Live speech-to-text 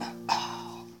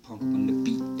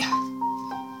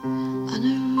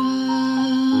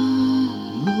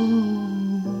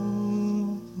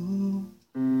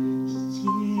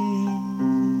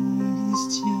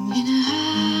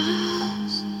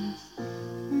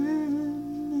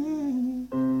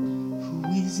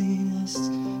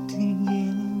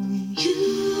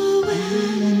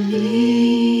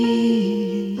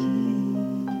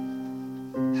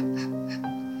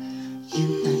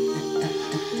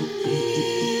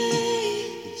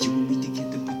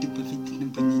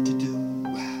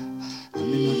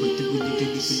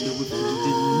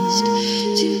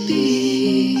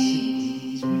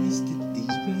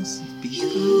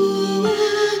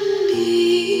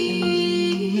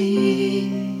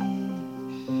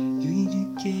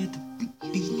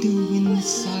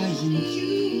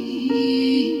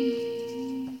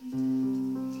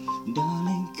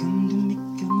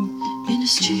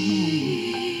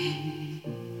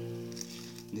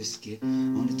this get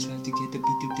on the track together.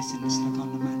 We do this and it's like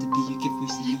on the mind to be. You give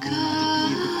reason to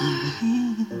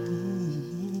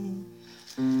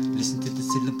listen to the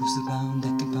syllables around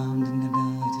that compound in the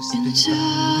night.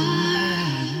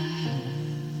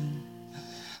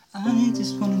 I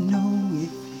just wanna know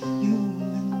if you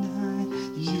and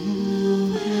you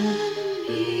and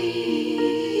me.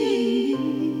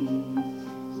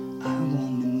 I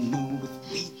wanna know if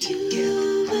we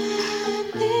together.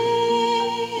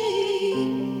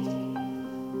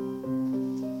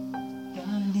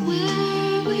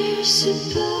 Where we're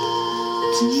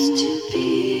supposed to